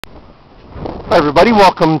Hi everybody,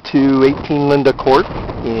 welcome to 18 Linda Court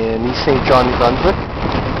in East St. John, New Brunswick.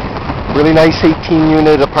 Really nice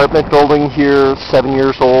 18-unit apartment building here, 7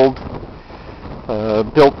 years old.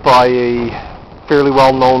 Built by a fairly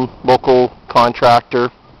well-known local contractor.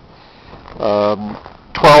 12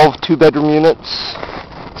 two-bedroom units,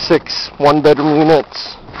 6 one-bedroom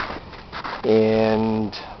units,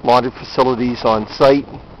 and laundry facilities on site,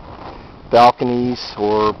 balconies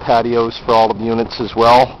or patios for all of the units as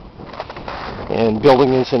well. And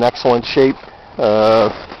building is in excellent shape,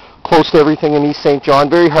 close to everything in East St. John.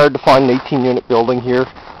 Very hard to find an 18-unit building here,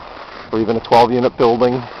 or even a 12-unit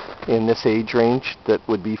building in this age range that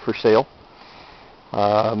would be for sale.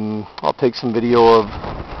 I'll take some video of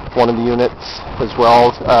one of the units as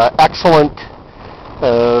well. Excellent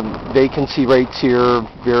vacancy rates here,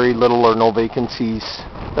 very little or no vacancies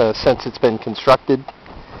since it's been constructed,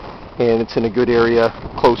 and it's in a good area,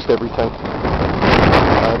 close to everything.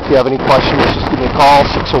 If you have any questions, just give me a call,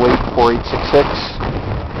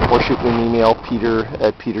 608-4866, or shoot me an email,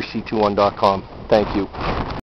 peter@peterc21.com. Thank you.